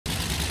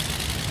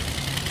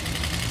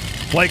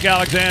Blake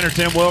Alexander,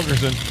 Tim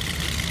Wilkerson.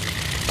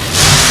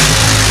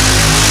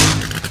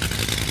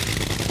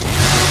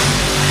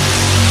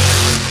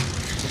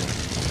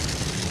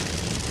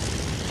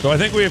 So I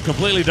think we have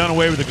completely done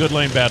away with the good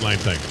lane, bad lane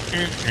thing.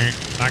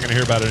 Not going to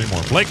hear about it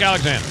anymore. Blake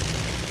Alexander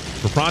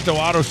for Pronto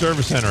Auto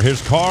Service Center.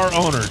 His car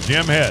owner,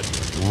 Jim Head,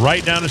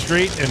 right down the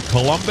street in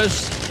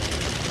Columbus,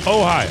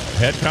 Ohio.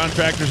 Head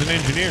contractors and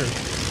engineers.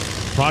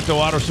 Pronto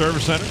Auto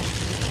Service Center.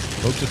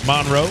 Folks at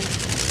Monroe.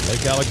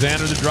 Blake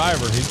Alexander, the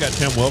driver. He's got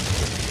Tim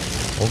Wilkerson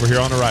over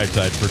here on the right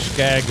side for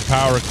Skag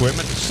Power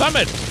Equipment.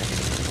 Summit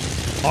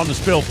on the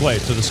spill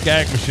plate. So the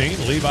Skag machine,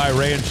 Levi,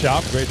 Ray, and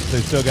Shop. Great that they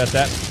still got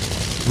that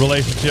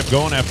relationship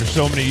going after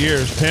so many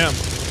years. Tim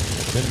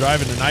been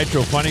driving the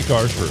Nitro funny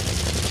cars for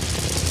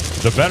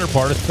the better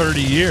part of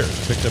 30 years.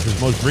 Picked up his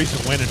most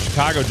recent win in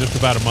Chicago just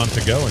about a month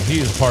ago, and he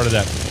is part of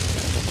that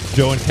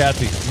Joe and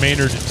Kathy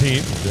Maynard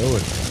team. Joe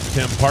and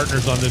Tim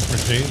partners on this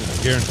machine.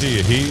 I guarantee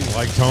you, he,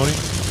 like Tony,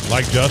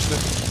 like Justin,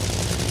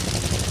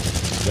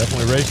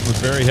 definitely racing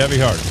with very heavy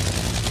hearts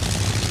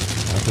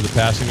after the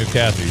passing of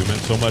Kathy, who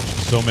meant so much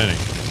to so many.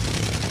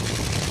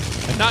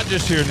 And not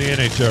just here in the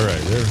NHRA.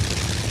 Their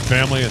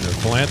family and their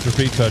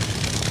philanthropy touch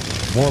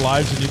more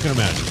lives than you can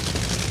imagine.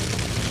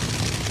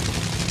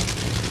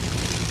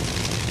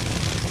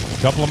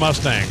 A couple of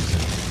Mustangs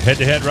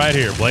head-to-head right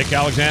here. Blake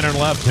Alexander in the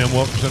left, Tim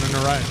Wilkerson in the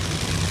right.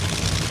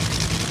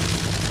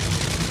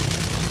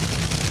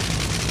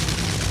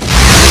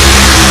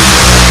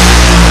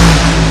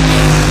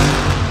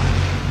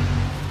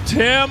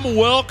 Tim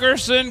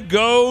Wilkerson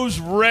goes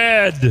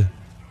red.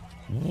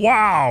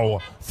 Wow.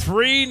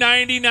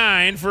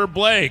 399 for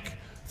Blake.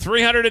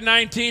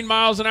 319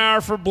 miles an hour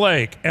for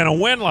Blake. And a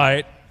win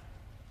light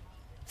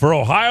for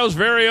Ohio's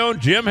very own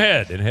Jim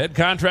Head and Head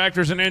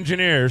Contractors and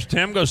Engineers.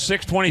 Tim goes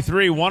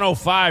 623,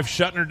 105,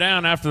 shutting her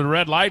down after the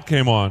red light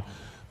came on.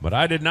 But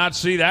I did not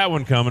see that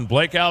one coming.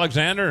 Blake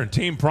Alexander and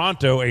Team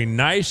Pronto, a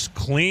nice,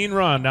 clean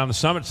run down the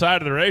summit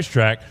side of the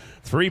racetrack.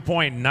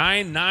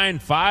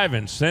 3.995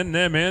 and send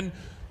them in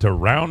to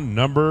round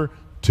number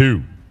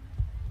 2.